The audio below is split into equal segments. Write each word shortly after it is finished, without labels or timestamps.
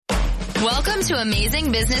Welcome to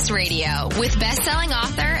Amazing Business Radio with best-selling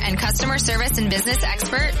author and customer service and business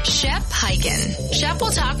expert, Shep Hyken. Shep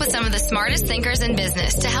will talk with some of the smartest thinkers in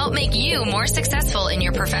business to help make you more successful in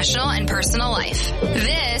your professional and personal life.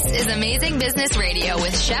 This is Amazing Business Radio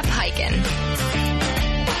with Shep Hyken.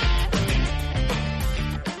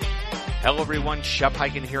 Hello everyone, Shep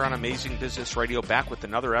Hyken here on Amazing Business Radio, back with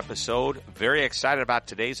another episode. Very excited about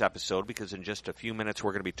today's episode because in just a few minutes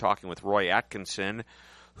we're going to be talking with Roy Atkinson,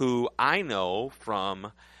 who I know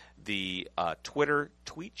from the Twitter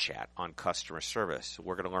tweet chat on customer service.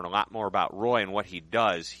 We're going to learn a lot more about Roy and what he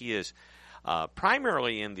does. He is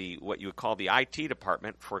primarily in the what you would call the IT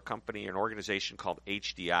department for a company, an organization called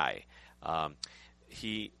HDI.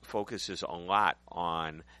 He focuses a lot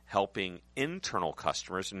on helping internal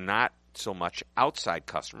customers, not so much outside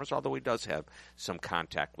customers, although he does have some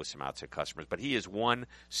contact with some outside customers. But he is one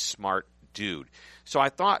smart dude. So I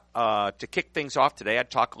thought to kick things off today, I'd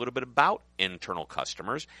talk a little bit about internal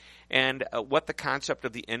customers and what the concept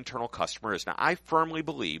of the internal customer is. Now, I firmly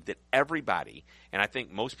believe that everybody, and I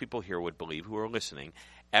think most people here would believe who are listening,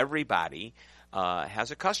 everybody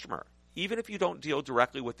has a customer. Even if you don't deal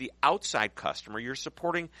directly with the outside customer, you're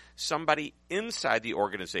supporting somebody inside the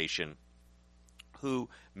organization who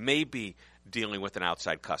may be dealing with an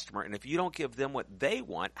outside customer. And if you don't give them what they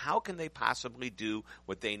want, how can they possibly do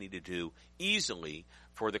what they need to do easily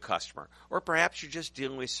for the customer? Or perhaps you're just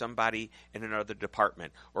dealing with somebody in another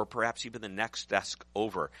department, or perhaps even the next desk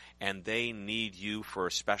over, and they need you for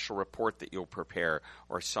a special report that you'll prepare,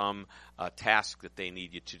 or some task that they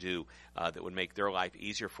need you to do that would make their life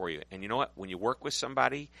easier for you. And you know what? When you work with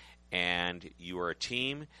somebody and you are a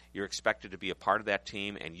team, you're expected to be a part of that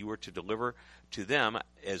team, and you are to deliver to them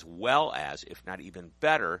as well as, if not even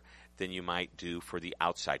better, than you might do for the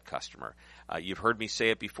outside customer. You've heard me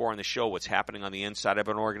say it before on the show, what's happening on the inside of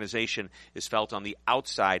an organization is felt on the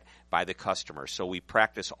outside by the customer. So we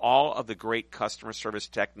practice all of the great customer service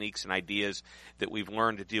techniques and ideas that we've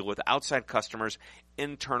learned to deal with outside customers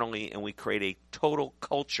internally, and we create a total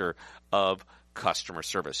culture of customer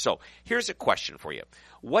service. So here's a question for you.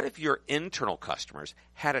 What if your internal customers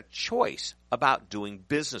had a choice about doing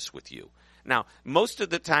business with you? Now, most of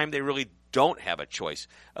the time they really don't have a choice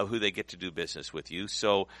of who they get to do business with you.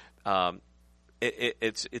 So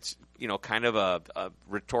it's you know, kind of a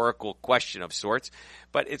rhetorical question of sorts,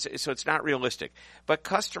 but it's not realistic. But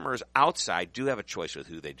customers outside do have a choice with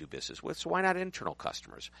who they do business with. So why not internal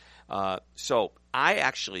customers? So I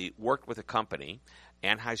actually worked with a company,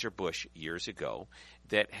 Anheuser-Busch, years ago,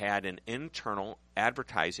 that had an internal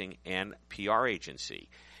advertising and PR agency.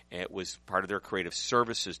 It was part of their creative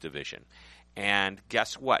services division. And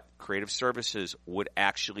guess what? Creative services would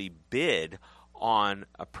actually bid on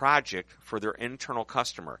a project for their internal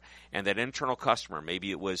customer. And that internal customer,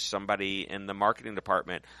 maybe it was somebody in the marketing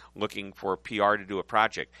department looking for PR to do a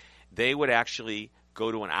project, they would actually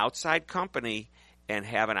go to an outside company and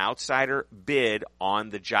have an outsider bid on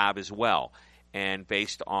the job as well. And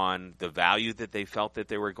based on the value that they felt that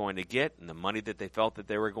they were going to get and the money that they felt that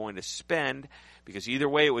they were going to spend, because either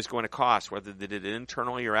way it was going to cost, whether they did it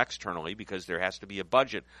internally or externally, because there has to be a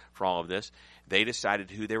budget for all of this, they decided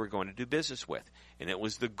who they were going to do business with. And it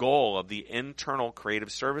was the goal of the internal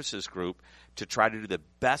creative services group to try to do the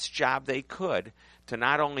best job they could to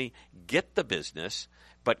not only get the business,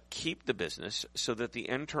 but keep the business so that the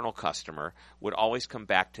internal customer would always come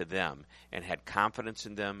back to them and had confidence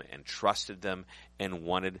in them and trusted them and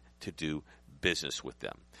wanted to do business with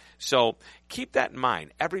them. So keep that in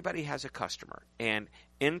mind. Everybody has a customer. And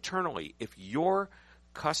internally, if your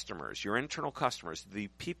customers, your internal customers, the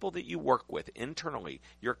people that you work with internally,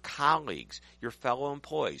 your colleagues, your fellow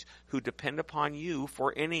employees who depend upon you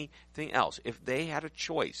for anything else, if they had a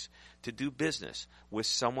choice to do business with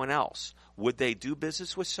someone else, would they do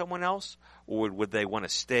business with someone else, or would they want to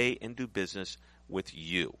stay and do business with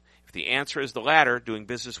you? If the answer is the latter, doing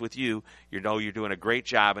business with you, you know you're doing a great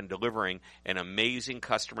job in delivering an amazing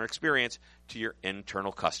customer experience to your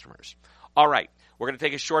internal customers. All right, we're going to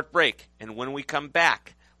take a short break, and when we come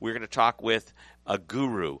back, we're going to talk with a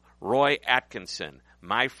guru, Roy Atkinson,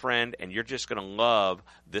 my friend, and you're just going to love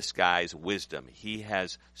this guy's wisdom. He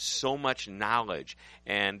has so much knowledge,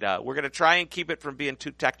 and we're going to try and keep it from being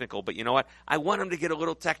too technical, but you know what? I want him to get a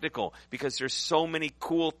little technical because there's so many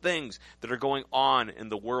cool things that are going on in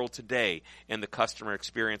the world today in the customer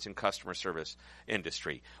experience and customer service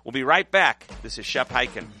industry. We'll be right back. This is Shep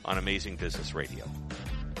Hyken on Amazing Business Radio.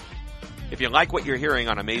 If you like what you're hearing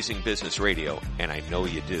on Amazing Business Radio, and I know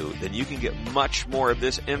you do, then you can get much more of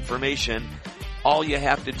this information. All you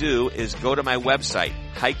have to do is go to my website,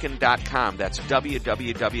 hyken.com. That's www.hyken.com.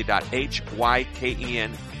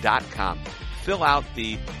 fill out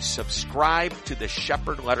the subscribe to the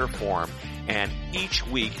Shepherd Letter form, and each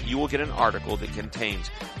week you will get an article that contains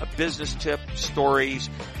a business tip, stories,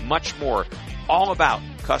 much more, all about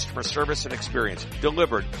customer service and experience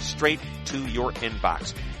delivered straight to your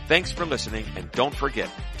inbox. Thanks for listening, and don't forget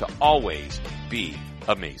to always be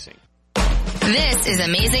amazing. This is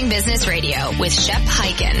Amazing Business Radio with Shep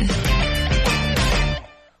Hyken.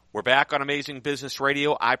 We're back on Amazing Business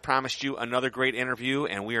Radio. I promised you another great interview,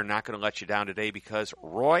 and we are not going to let you down today because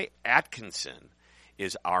Roy Atkinson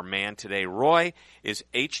is our man today. Roy is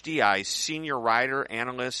HDI's senior writer,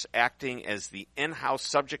 analyst, acting as the in-house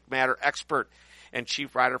subject matter expert and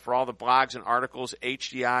chief writer for all the blogs and articles.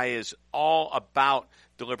 HDI is all about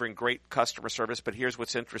delivering great customer service, but here's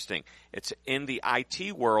what's interesting. It's in the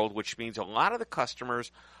IT world, which means a lot of the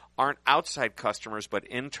customers aren't outside customers, but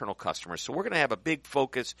internal customers. So we're going to have a big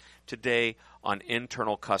focus today on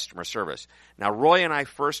internal customer service. Now, Roy and I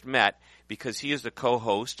first met because he is the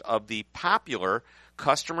co-host of the popular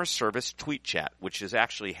customer service tweet chat, which is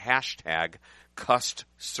actually hashtag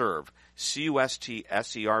CustServe,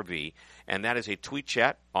 CUSTSERV, and that is a tweet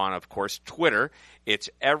chat on, of course, Twitter. It's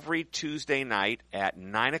every Tuesday night at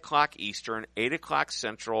 9 o'clock Eastern, 8 o'clock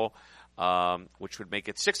Central, which would make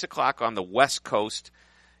it 6 o'clock on the West Coast.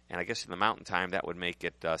 And I guess in the mountain time, that would make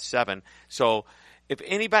it 7. So if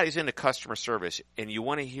anybody's into customer service and you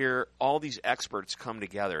want to hear all these experts come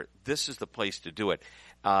together, this is the place to do it.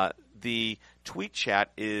 The tweet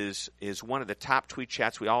chat is one of the top tweet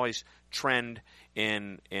chats. We always trend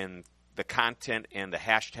in the content and the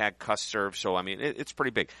hashtag CustServe. So, I mean, it's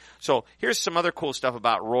pretty big. So here's some other cool stuff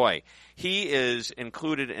about Roy. He is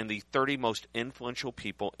included in the 30 most influential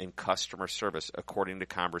people in customer service, according to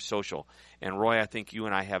Conversocial. And Roy, I think you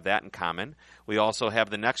and I have that in common. We also have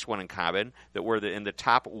the next one in common, that we're in the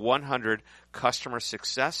top 100 customer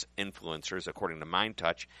success influencers, according to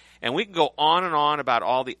MindTouch. And we can go on and on about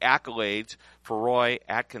all the accolades for Roy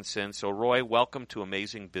Atkinson. So, Roy, welcome to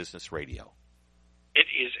Amazing Business Radio. It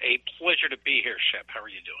is a pleasure to be here, Shep. How are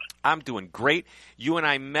you doing? I'm doing great. You and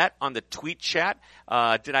I met on the tweet chat.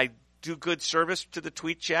 Did I do good service to the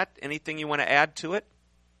tweet chat? Anything you want to add to it?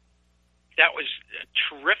 That was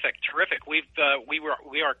terrific. We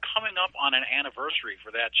are coming up on an anniversary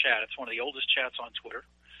for that chat. It's one of the oldest chats on Twitter.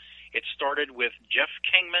 It started with Jeff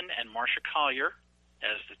Kingman and Marcia Collier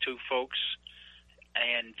as the two folks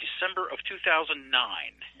in December of 2009,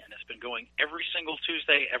 and it's been going every single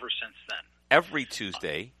Tuesday ever since then. Every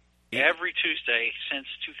Tuesday? Every Tuesday since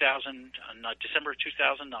December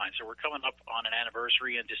 2009. So we're coming up on an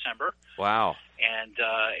anniversary in December. Wow. And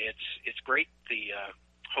it's great. The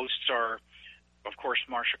hosts are, of course,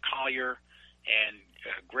 Marcia Collier and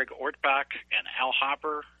Greg Ortbach and Al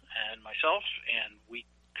Hopper and myself, and we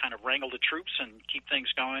kind of wrangle the troops and keep things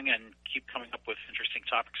going and keep coming up with interesting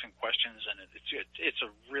topics and questions, and it's a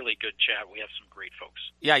really good chat. We have some great folks.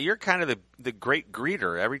 Yeah, you're kind of the great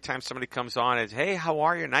greeter. Every time somebody comes on, it's, hey, how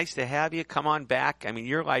are you? Nice to have you. Come on back. I mean,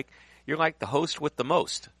 you're like the host with the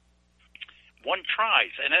most. One tries,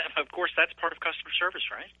 and of course that's part of customer service,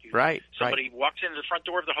 right? Right. Somebody walks into the front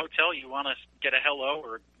door of the hotel, you want to get a hello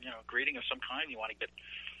or greeting of some kind. You want to get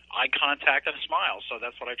eye contact and a smile, so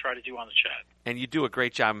that's what I try to do on the chat. And you do a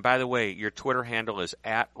great job. And by the way, your Twitter handle is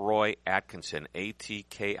 @Roy Atkinson,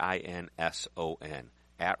 ATKINSON,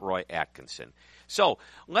 @Roy Atkinson. So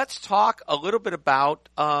let's talk a little bit about,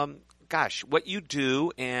 what you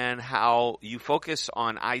do and how you focus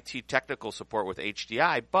on IT technical support with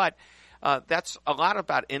HDI, but that's a lot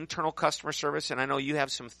about internal customer service, and I know you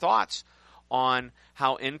have some thoughts on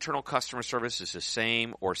how internal customer service is the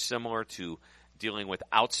same or similar to dealing with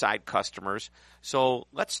outside customers. So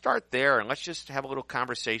let's start there, and let's just have a little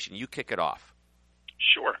conversation. You kick it off.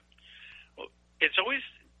 Sure. Well, it's always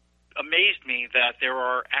amazed me that there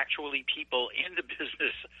are actually people in the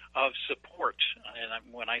business of support,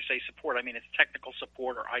 and when I say support, I mean it's technical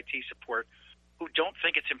support or IT support, who don't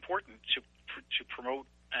think it's important to promote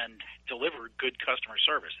and deliver good customer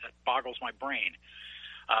service. That boggles my brain.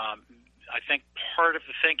 I think part of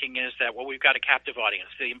the thinking is that, well, we've got a captive audience.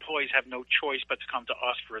 The employees have no choice but to come to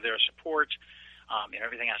us for their support.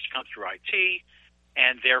 Everything has to come through IT,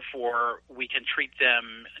 and therefore we can treat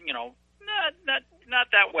them, not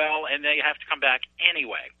that well, and they have to come back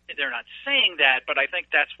anyway. They're not saying that, but I think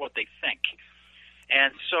that's what they think.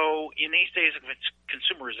 And so in these days of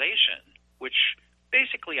consumerization, which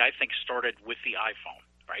basically I think started with the iPhone,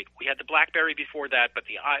 right? We had the BlackBerry before that, but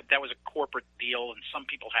that was a corporate deal, and some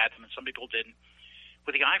people had them and some people didn't.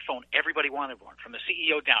 With the iPhone, everybody wanted one, from the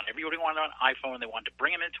CEO down. Everybody wanted an iPhone. They wanted to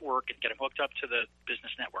bring them into work and get them hooked up to the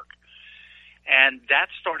business network. And that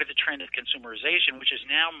started the trend of consumerization, which is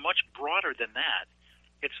now much broader than that.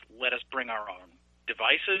 It's let us bring our own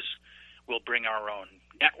devices. We'll bring our own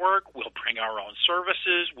network. We'll bring our own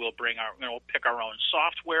services. We'll bring pick our own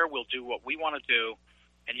software. We'll do what we want to do,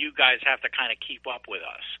 and you guys have to kind of keep up with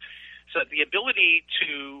us. So the ability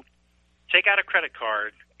to take out a credit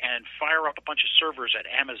card and fire up a bunch of servers at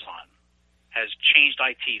Amazon has changed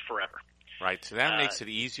IT forever. Right. So that makes it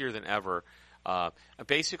easier than ever.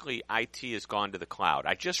 Basically, IT has gone to the cloud.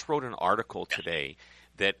 I just wrote an article today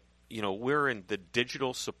that, we're in the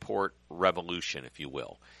digital support revolution, if you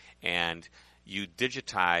will. And you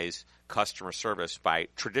digitize customer service by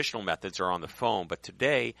traditional methods or on the phone. But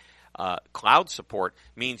today, cloud support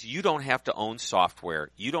means you don't have to own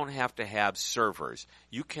software. You don't have to have servers.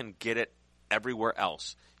 You can get it everywhere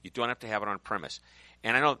else. You don't have to have it on premise.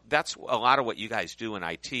 And I know that's a lot of what you guys do in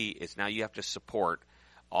IT is now you have to support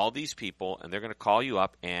all these people, and they're going to call you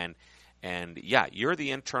up, and you're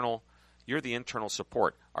the internal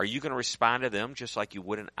support. Are you going to respond to them just like you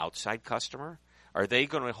would an outside customer? Are they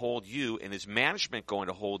going to hold you, and is management going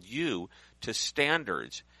to hold you to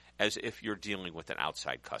standards as if you're dealing with an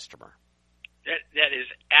outside customer? That is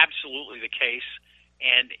absolutely the case,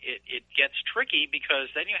 and it gets tricky because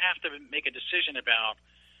then you have to make a decision about,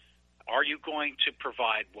 are you going to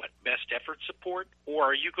provide best effort support,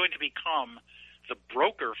 or are you going to become the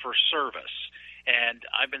broker for service? And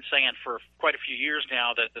I've been saying for quite a few years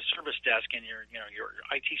now that the service desk in your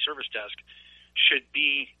IT service desk should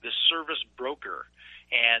be the service broker.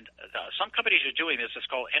 And some companies are doing this. It's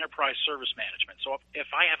called enterprise service management. So if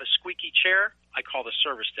I have a squeaky chair, I call the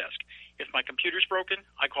service desk. If my computer's broken,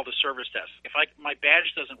 I call the service desk. If my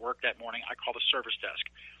badge doesn't work that morning, I call the service desk.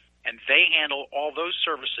 And they handle all those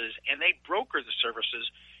services, and they broker the services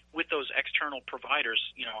with those external providers,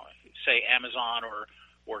 say Amazon or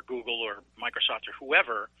Google or Microsoft or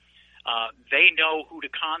whoever. They know who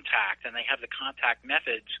to contact, and they have the contact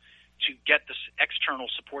methods to get this external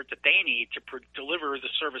support that they need to deliver the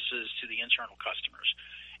services to the internal customers.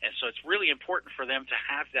 And so it's really important for them to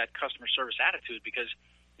have that customer service attitude because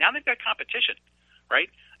now they've got competition, right?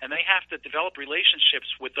 And they have to develop relationships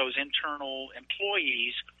with those internal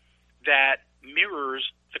employees that mirrors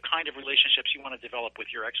the kind of relationships you want to develop with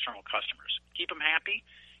your external customers. Keep them happy,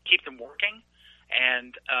 keep them working,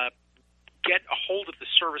 and get a hold of the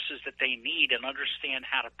services that they need and understand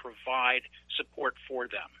how to provide support for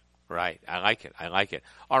them. Right. I like it.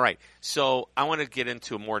 All right. So I want to get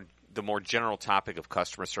into the more general topic of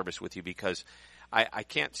customer service with you because I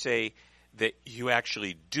can't say that you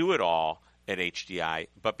actually do it all at HDI,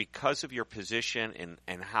 but because of your position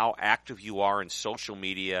and how active you are in social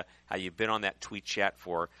media, how you've been on that tweet chat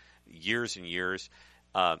for years and years,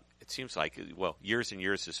 it seems like, years and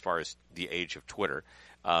years as far as the age of Twitter.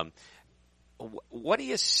 What do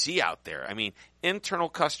you see out there? I mean, internal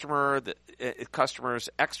customers,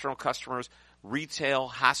 external customers, retail,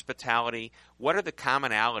 hospitality. What are the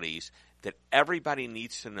commonalities that everybody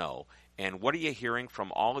needs to know? And what are you hearing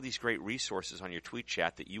from all of these great resources on your tweet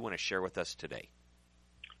chat that you want to share with us today?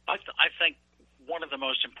 I think one of the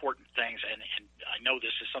most important things, and I know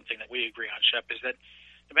this is something that we agree on, Shep, is that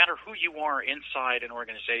no matter who you are inside an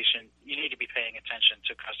organization, you need to be paying attention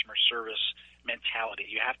to customer service mentality.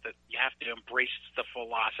 You have to embrace the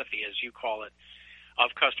philosophy, as you call it,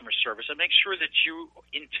 of customer service and make sure that you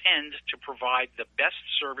intend to provide the best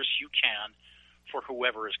service you can for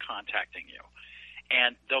whoever is contacting you.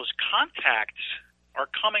 And those contacts are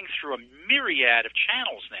coming through a myriad of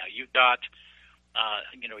channels now. You've got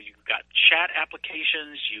chat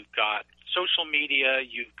applications, you've got social media,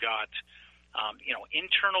 you've got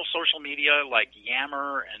internal social media like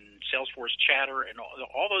Yammer and Salesforce Chatter and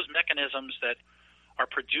all those mechanisms that are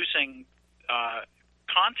producing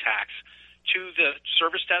contacts to the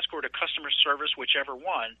service desk or to customer service, whichever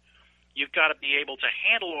one. You've got to be able to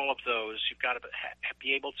handle all of those. You've got to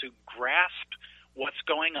be able to grasp what's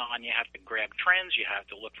going on. You have to grab trends. You have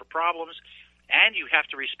to look for problems. And you have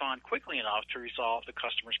to respond quickly enough to resolve the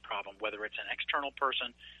customer's problem, whether it's an external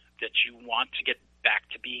person that you want to get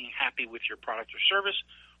back to being happy with your product or service,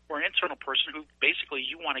 or an internal person who basically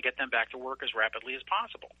you want to get them back to work as rapidly as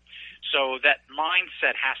possible. So that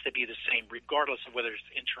mindset has to be the same regardless of whether it's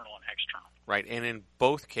internal and external. Right, and in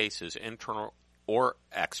both cases, internal or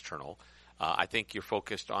external, I think you're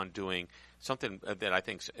focused on doing something that I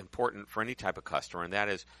think is important for any type of customer, and that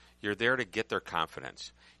is you're there to get their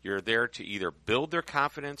confidence. You're there to either build their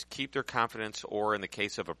confidence, keep their confidence, or in the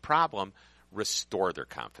case of a problem, restore their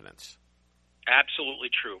confidence. Absolutely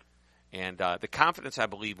true. And the confidence, I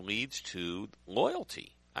believe, leads to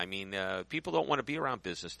loyalty. I mean, people don't want to be around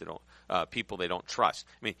people they don't trust.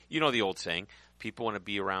 I mean, you know the old saying, people want to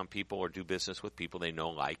be around people or do business with people they know,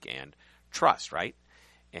 like, and trust, right?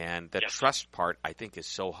 And the trust part, I think, is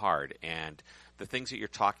so hard. And the things that you're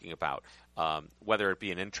talking about, whether it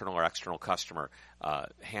be an internal or external customer,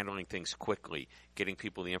 handling things quickly, getting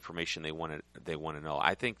people the information they want to know,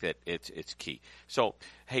 I think that it's key. So,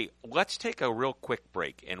 hey, let's take a real quick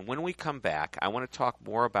break. And when we come back, I want to talk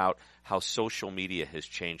more about how social media has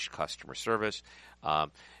changed customer service.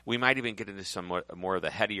 We might even get into some more of the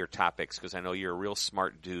headier topics, because I know you're a real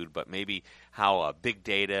smart dude, but maybe how big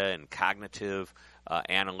data and cognitive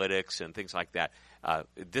analytics and things like that.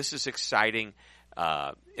 This is exciting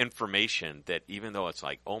information that, even though it's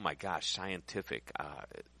like, oh my gosh, scientific,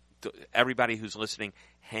 everybody who's listening,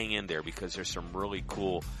 hang in there, because there's some really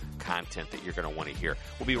cool content that you're going to want to hear.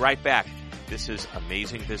 We'll be right back. This is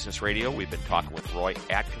Amazing Business Radio. We've been talking with Roy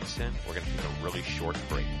Atkinson. We're going to take a really short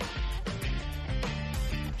break.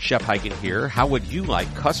 Shep Hyken here. How would you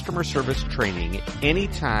like customer service training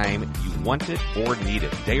anytime you want it or need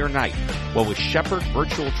it, day or night? Well, with Shepherd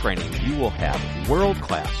Virtual Training, you will have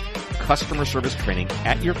world-class customer service training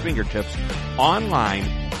at your fingertips, online,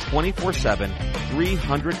 24/7,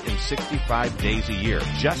 365 days a year.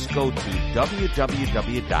 Just go to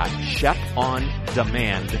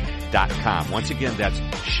www.shepondemand.com. Once again, that's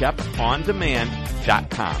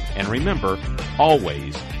shepondemand.com. And remember,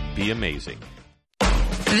 always be amazing.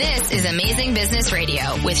 This is Amazing Business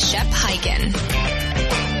Radio with Shep Hyken.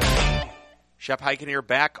 Shep Hyken here,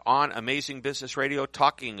 back on Amazing Business Radio,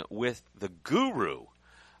 talking with the guru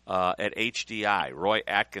at HDI, Roy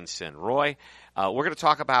Atkinson. Roy, we're going to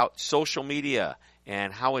talk about social media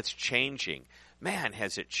and how it's changing. Man,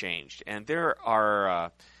 has it changed. And there's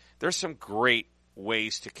some great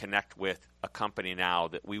ways to connect with a company now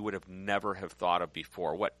that we would have never have thought of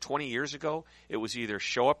before. 20 years ago, it was either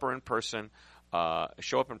show up in person or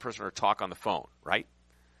talk on the phone, right?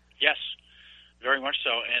 Yes, very much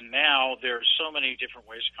so. And now there's so many different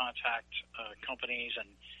ways to contact companies and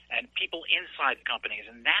people inside the companies,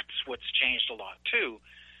 and that's what's changed a lot too.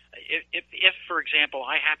 If, for example,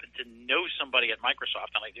 I happen to know somebody at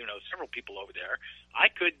Microsoft, and I do know several people over there, I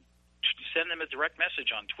could send them a direct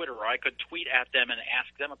message on Twitter, or I could tweet at them and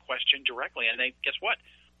ask them a question directly, and guess what?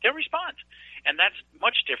 They'll respond. And that's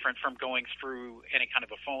much different from going through any kind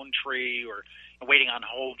of a phone tree or waiting on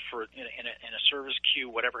hold for in a service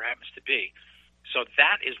queue, whatever it happens to be. So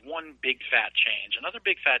that is one big fat change. Another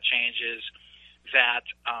big fat change is that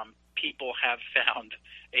people have found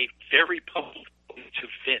a very public way to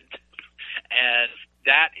vent. And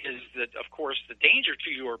that is, of course, the danger to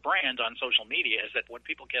your brand on social media is that when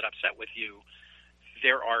people get upset with you,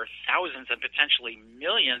 there are thousands and potentially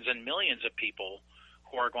millions and millions of people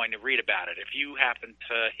who are going to read about it. If you happen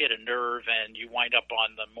to hit a nerve and you wind up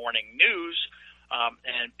on the morning news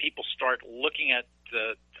and people start looking at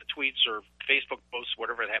the tweets or Facebook posts,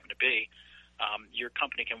 whatever it happened to be, your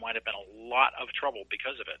company can wind up in a lot of trouble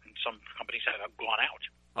because of it. And some companies have gone out.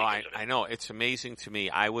 I know. It's amazing to me.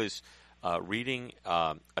 I was reading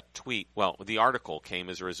a tweet. Well, the article came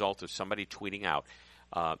as a result of somebody tweeting out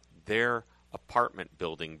their apartment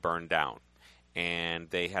building burned down, and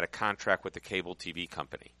they had a contract with the cable TV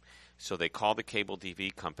company. So they called the cable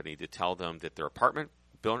TV company to tell them that their apartment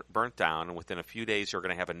burnt down, and within a few days they're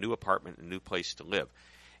going to have a new apartment, a new place to live.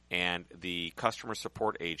 And the customer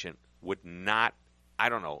support agent would not,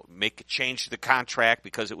 make a change to the contract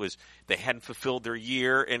because they hadn't fulfilled their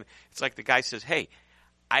year. And it's like the guy says, hey,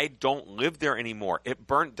 I don't live there anymore. It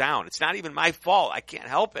burnt down. It's not even my fault. I can't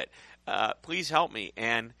help it. Please help me.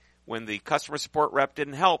 And when the customer support rep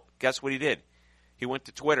didn't help, guess what he did? He went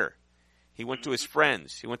to Twitter. He went to his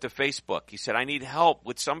friends. He went to Facebook. He said, I need help.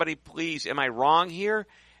 Would somebody please? Am I wrong here?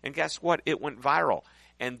 And guess what? It went viral.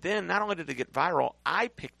 And then not only did it get viral, I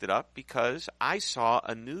picked it up because I saw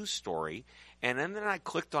a news story, and then I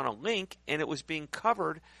clicked on a link, and it was being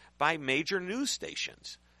covered by major news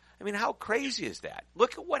stations. I mean, how crazy is that?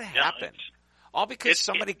 Look at what happened. All because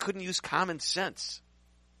somebody couldn't use common sense.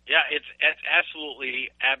 Yeah, it's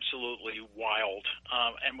absolutely wild.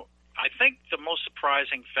 And I think the most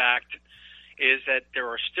surprising fact is that there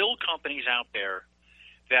are still companies out there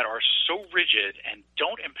that are so rigid and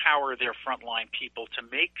don't empower their frontline people to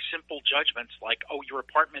make simple judgments like, oh, your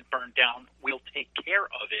apartment burned down, we'll take care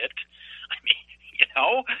of it. I mean,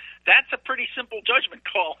 that's a pretty simple judgment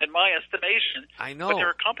call in my estimation. I know. But there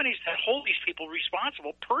are companies that hold these people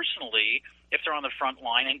responsible personally if they're on the front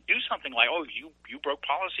line and do something like, oh, you broke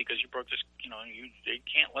policy because you broke this, they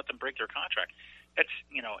can't let them break their contract. That's,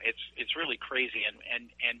 it's really crazy.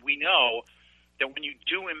 And we know that when you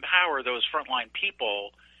do empower those frontline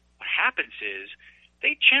people, what happens is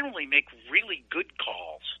they generally make really good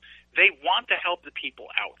calls. They want to help the people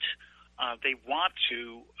out. they want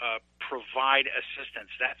to provide assistance.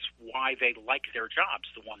 That's why they like their jobs,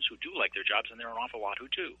 the ones who do like their jobs, and there are an awful lot who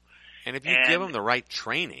do. And if you give them the right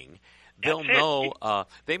training, they'll know,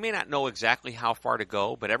 they may not know exactly how far to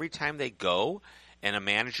go, but every time they go and a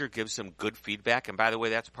manager gives them good feedback, and by the way,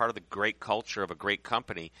 that's part of the great culture of a great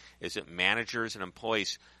company, is that managers and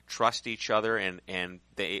employees trust each other and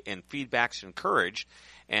feedback's encouraged.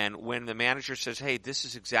 And when the manager says, hey, this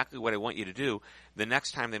is exactly what I want you to do, the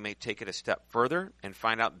next time they may take it a step further and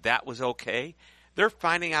find out that was okay. They're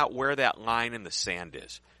finding out where that line in the sand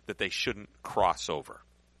is that they shouldn't cross over.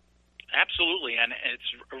 Absolutely, and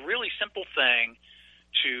it's a really simple thing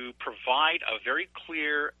to provide a very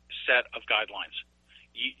clear set of guidelines.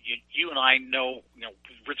 You and I know,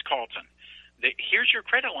 Ritz-Carlton. Here's your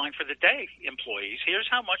credit line for the day, employees. Here's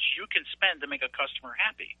how much you can spend to make a customer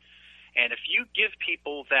happy. And if you give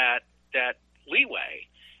people that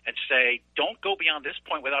leeway and say, don't go beyond this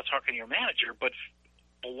point without talking to your manager, but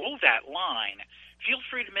below that line, feel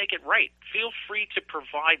free to make it right. Feel free to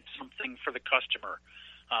provide something for the customer.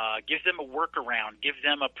 Give them a workaround. Give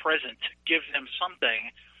them a present. Give them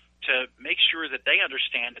something to make sure that they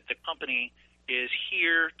understand that the company is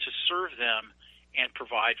here to serve them and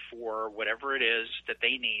provide for whatever it is that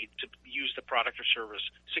they need to use the product or service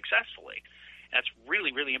successfully. That's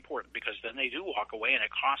really, really important, because then they do walk away, and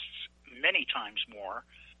it costs many times more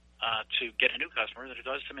to get a new customer than it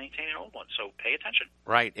does to maintain an old one. So pay attention.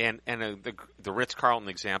 Right, and the Ritz-Carlton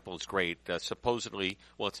example is great. Supposedly,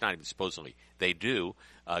 well, it's not even supposedly, they do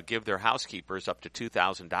give their housekeepers up to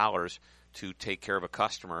 $2,000 to take care of a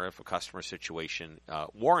customer if a customer situation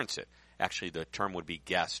warrants it. Actually, the term would be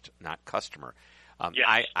guest, not customer.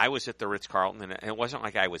 Yes. I was at the Ritz-Carlton, and it wasn't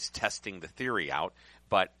like I was testing the theory out,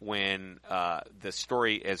 but when the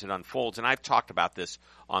story as it unfolds, and I've talked about this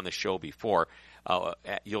on the show before,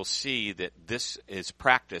 you'll see that this is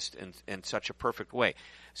practiced in such a perfect way.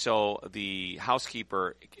 So the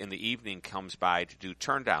housekeeper in the evening comes by to do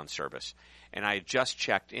turn-down service, and I had just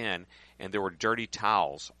checked in, and there were dirty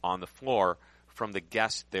towels on the floor from the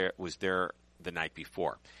guest that was there the night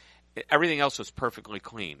before. Everything else was perfectly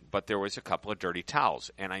clean, but there was a couple of dirty towels.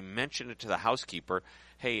 And I mentioned it to the housekeeper,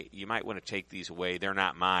 hey, you might want to take these away. They're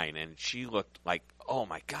not mine. And she looked like, oh,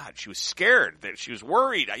 my God, she was scared. She was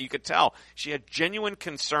worried. You could tell. She had genuine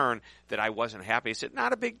concern that I wasn't happy. I said,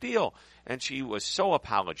 not a big deal. And she was so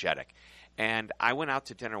apologetic. And I went out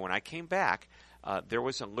to dinner. When I came back, there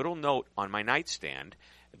was a little note on my nightstand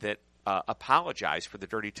that apologized for the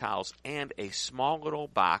dirty towels and a small little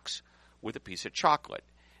box with a piece of chocolate.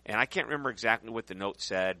 And I can't remember exactly what the note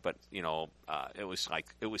said, but, it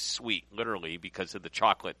was sweet, literally, because of the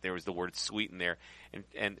chocolate. There was the word sweet in there,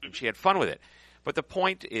 and she had fun with it. But the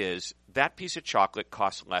point is, that piece of chocolate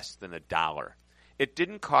cost less than $1. It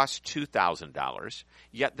didn't cost $2,000,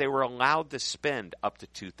 yet they were allowed to spend up to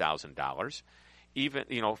 $2,000, even,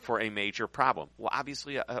 for a major problem. Well,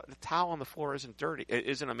 obviously, a towel on the floor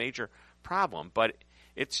isn't a major problem, but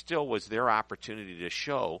it still was their opportunity to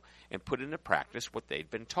show and put into practice what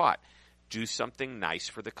they'd been taught. Do something nice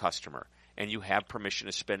for the customer, and you have permission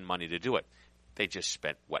to spend money to do it. They just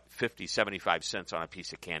spent, 50, 75 cents on a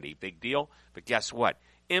piece of candy. Big deal. But guess what?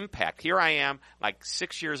 Impact. Here I am,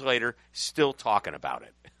 6 years later, still talking about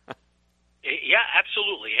it. Yeah,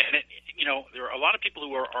 absolutely. And, there are a lot of people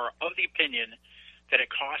who are of the opinion that it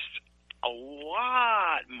costs a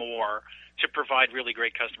lot more to provide really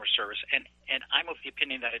great customer service, and I'm of the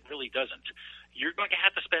opinion that it really doesn't. You're going to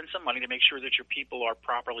have to spend some money to make sure that your people are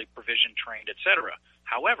properly provisioned, trained, etc.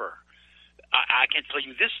 However, I can tell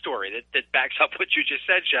you this story that backs up what you just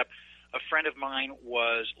said, Shep. A friend of mine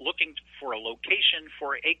was looking for a location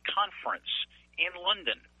for a conference in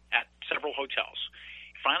London at several hotels.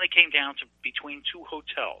 Finally came down to between two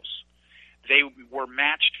hotels. They were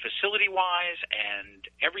matched facility-wise, and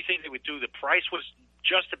everything they would do, the price was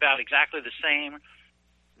just about exactly the same.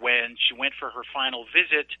 When she went for her final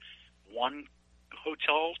visit, one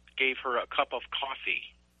hotel gave her a cup of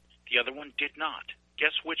coffee. The other one did not.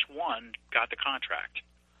 Guess which one got the contract?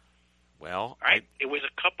 Well, right? It was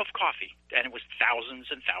a cup of coffee, and it was thousands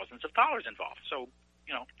and thousands of dollars involved. So,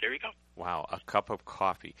 there you go. Wow, a cup of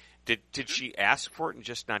coffee. Did she ask for it and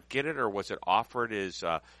just not get it, or was it offered as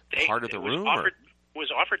part of the room? It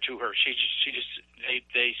was offered to her.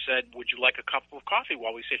 They said, "Would you like a cup of coffee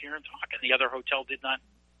while we sit here and talk?" And the other hotel did not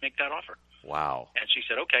make that offer. Wow. And she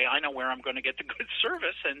said, "Okay, I know where I'm going to get the good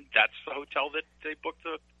service," and that's the hotel that they booked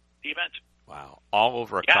the event. Wow, all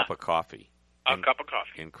over a cup of coffee. A cup of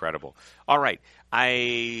coffee. Incredible. All right,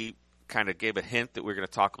 I kind of gave a hint that we're going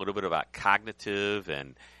to talk a little bit about cognitive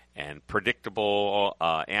and predictable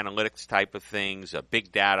analytics type of things,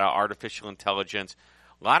 big data, artificial intelligence.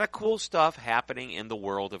 A lot of cool stuff happening in the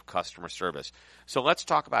world of customer service. So let's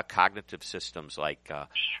talk about cognitive systems like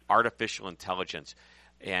artificial intelligence.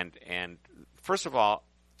 And first of all,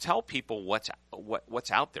 tell people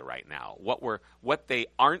what's out there right now, what they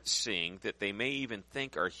aren't seeing that they may even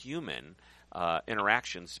think are human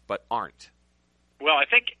interactions but aren't. Well, I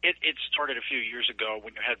think it started a few years ago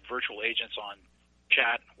when you had virtual agents on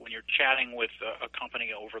chat. When you're chatting with a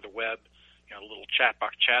company over the web, a little chat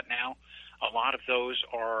box chat now, a lot of those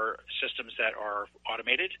are systems that are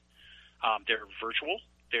automated. They're virtual.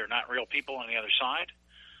 They're not real people on the other side.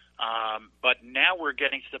 But now we're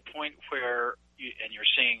getting to the point where,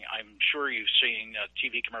 you're seeing, I'm sure you've seen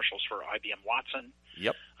TV commercials for IBM Watson.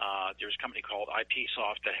 Yep. There's a company called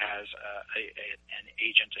IPsoft that has an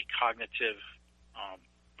agent, a cognitive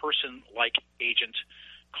person-like agent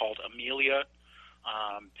called Amelia.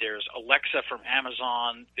 There's Alexa from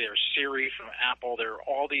Amazon. There's Siri from Apple. There are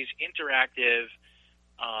all these interactive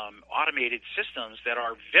automated systems that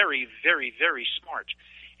are very, very, very smart.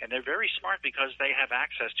 And they're very smart because they have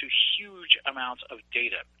access to huge amounts of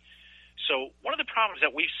data. So one of the problems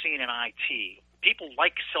that we've seen in IT, people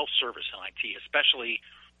like self-service in IT, especially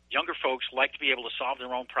younger folks like to be able to solve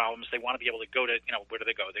their own problems. They want to be able to go to, where do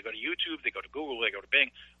they go? They go to YouTube, they go to Google, they go to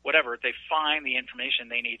Bing, whatever. They find the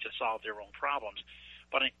information they need to solve their own problems.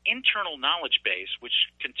 But an internal knowledge base, which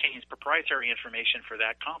contains proprietary information for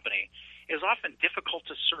that company, is often difficult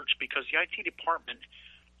to search because the IT department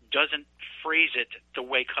doesn't phrase it the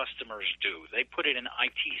way customers do. They put it in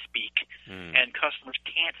IT speak, and customers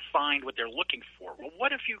can't find what they're looking for. Well,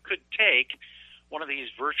 what if you could take one of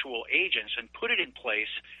these virtual agents and put it in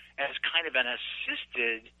place as kind of an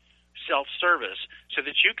assisted self-service so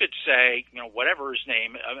that you could say, whatever his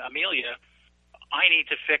name, Amelia, I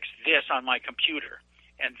need to fix this on my computer.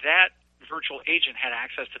 And that virtual agent had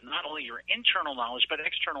access to not only your internal knowledge but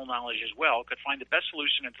external knowledge as well, could find the best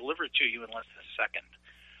solution and deliver it to you in less than a second.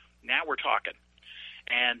 Now we're talking.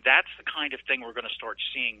 And that's the kind of thing we're going to start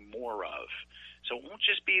seeing more of. So it won't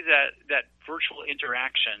just be that virtual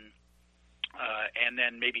interaction and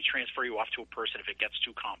then maybe transfer you off to a person if it gets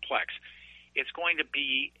too complex. It's going to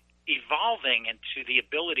be evolving into the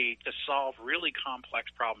ability to solve really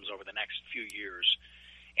complex problems over the next few years.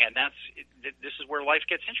 And this is where life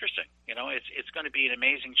gets interesting. It's going to be an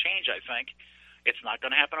amazing change, I think. It's not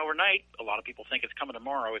going to happen overnight. A lot of people think it's coming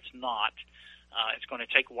tomorrow. It's not. It's going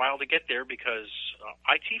to take a while to get there because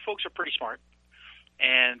IT folks are pretty smart,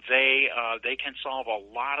 and they can solve a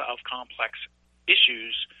lot of complex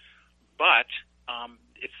issues. But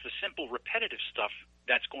it's the simple, repetitive stuff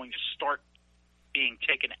that's going to start being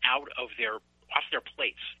taken off their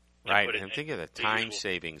plates. Right, and think of the time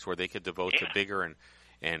savings where they could devote to bigger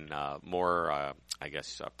and more,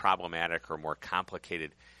 problematic or more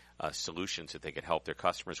complicated solutions that they could help their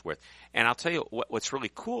customers with. And I'll tell you what's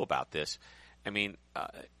really cool about this. I mean,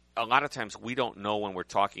 a lot of times we don't know when we're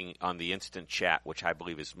talking on the instant chat, which I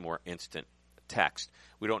believe is more instant text.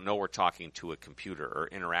 We don't know we're talking to a computer or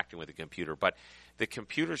interacting with a computer. But the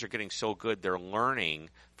computers are getting so good, they're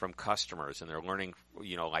learning from customers, and they're learning,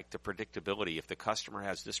 like the predictability. If the customer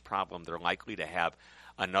has this problem, they're likely to have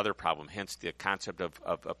another problem, hence the concept of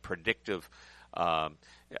a predictive I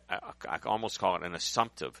almost call it an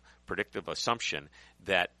predictive assumption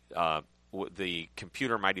that the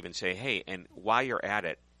computer might even say, hey, and while you're at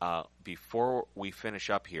it, before we finish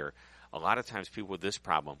up here, a lot of times people with this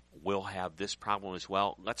problem will have this problem as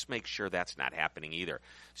well. Let's make sure that's not happening either.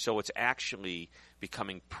 So it's actually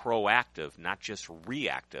becoming proactive, not just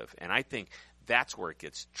reactive. And I think that's where it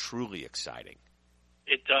gets truly exciting.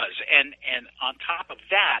 It does. And on top of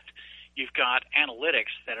that, you've got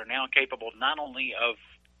analytics that are now capable not only of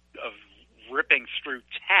ripping through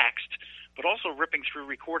text, but also ripping through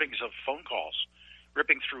recordings of phone calls,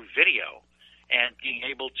 ripping through video, and being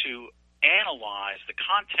able to analyze the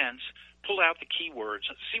contents, pull out the keywords,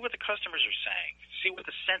 see what the customers are saying, see what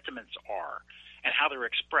the sentiments are, and how they're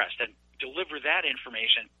expressed, and deliver that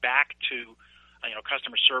information back to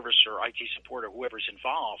customer service or IT support or whoever's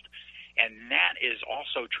involved. And that is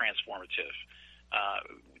also transformative.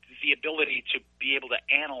 The ability to be able to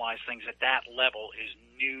analyze things at that level is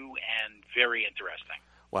new and very interesting.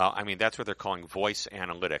 Well, I mean, that's what they're calling voice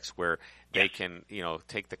analytics, where they can,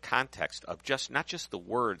 take the context of not just the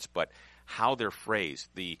words, but how they're phrased,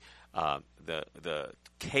 the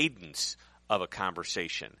cadence of a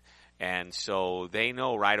conversation. And so they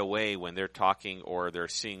know right away when they're talking or they're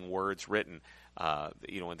seeing words written,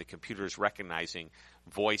 when the computer is recognizing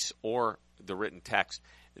voice or the written text,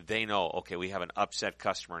 they know, okay, we have an upset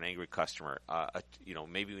customer, an angry customer.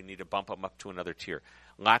 Maybe we need to bump them up to another tier.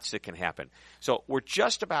 Lots that can happen. So we're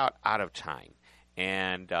just about out of time.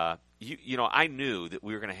 And, I knew that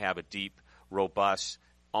we were going to have a deep, robust,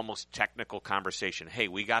 almost technical conversation. Hey,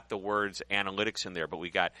 we got the words analytics in there, but we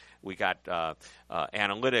got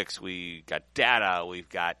analytics, we got data, we've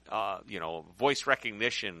got voice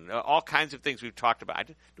recognition, all kinds of things we've talked about.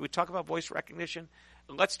 Did we talk about voice recognition?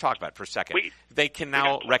 Let's talk about it for a second. They can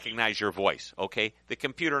now recognize your voice, okay? The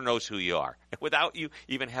computer knows who you are without you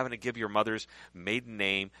even having to give your mother's maiden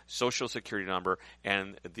name, social security number,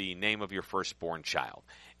 and the name of your firstborn child.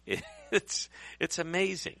 It's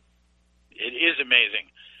amazing. It is amazing.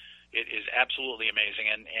 It is absolutely amazing,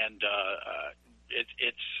 and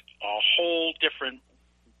it's a whole different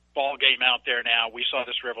ball game out there now. We saw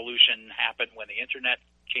this revolution happen when the internet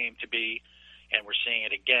came to be, and we're seeing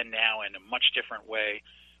it again now in a much different way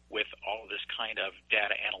with all of this kind of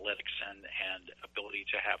data analytics and ability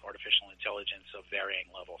to have artificial intelligence of varying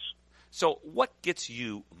levels. So what gets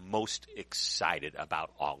you most excited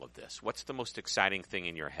about all of this? What's the most exciting thing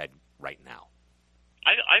in your head right now?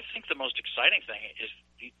 I think the most exciting thing is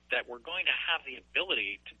that we're going to have the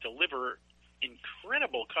ability to deliver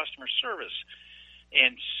incredible customer service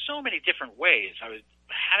in so many different ways. I was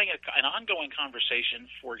having an ongoing conversation,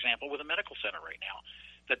 for example, with a medical center right now.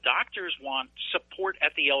 The doctors want support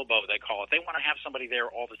at the elbow, they call it. They want to have somebody there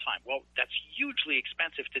all the time. Well, that's hugely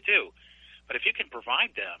expensive to do. But if you can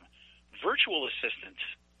provide them virtual assistants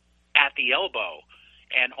at the elbow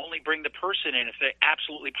and only bring the person in if they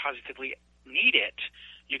absolutely positively need it,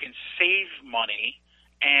 you can save money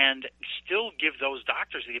and still give those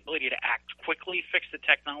doctors the ability to act quickly, fix the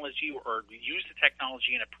technology, or use the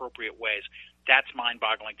technology in appropriate ways. That's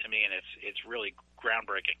mind-boggling to me, and it's really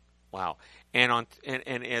groundbreaking. Wow. And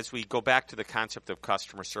as we go back to the concept of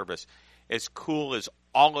customer service, as cool as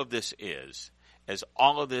all of this is,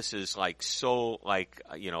 like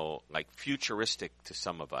futuristic to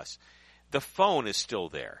some of us, the phone is still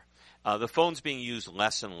there. The phone's being used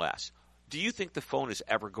less and less. Do you think the phone is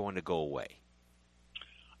ever going to go away?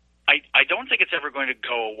 I don't think it's ever going to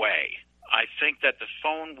go away. I think that the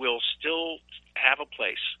phone will still have a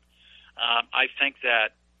place. I think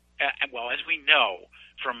that, as we know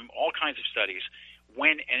from all kinds of studies,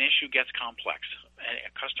 when an issue gets complex,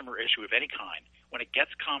 a customer issue of any kind, when it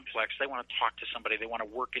gets complex, they want to talk to somebody. They want to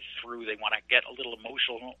work it through. They want to get a little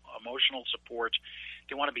emotional support.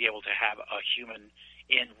 They want to be able to have a human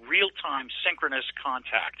in real-time synchronous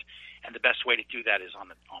contact, and the best way to do that is on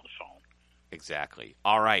the phone. Exactly.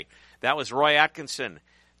 All right. That was Roy Atkinson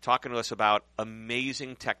talking to us about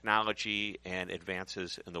amazing technology and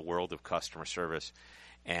advances in the world of customer service.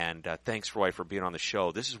 And thanks, Roy, for being on the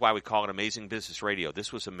show. This is why we call it Amazing Business Radio.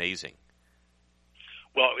 This was amazing.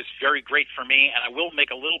 Well, it was very great for me, and I will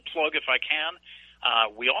make a little plug if I can.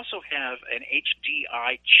 We also have an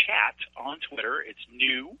HDI chat on Twitter. It's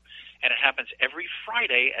new, and it happens every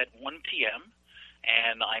Friday at 1 p.m.,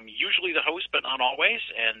 and I'm usually the host, but not always,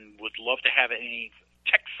 and would love to have any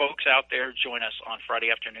tech folks out there join us on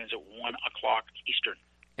Friday afternoons at 1 o'clock Eastern.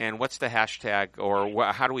 And what's the hashtag, or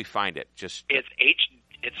how do we find it? It's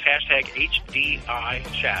hashtag HDI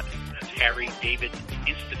chat. That's Harry David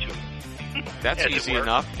Institute. That's easy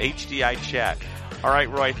enough. HDI chat. All right,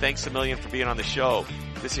 Roy, thanks a million for being on the show.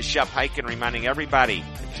 This is Shep Hyken reminding everybody,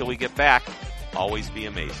 until we get back, always be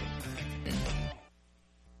amazing.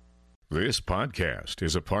 This podcast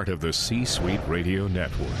is a part of the C-Suite Radio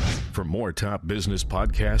Network. For more top business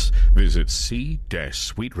podcasts, visit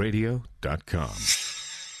c-suiteradio.com.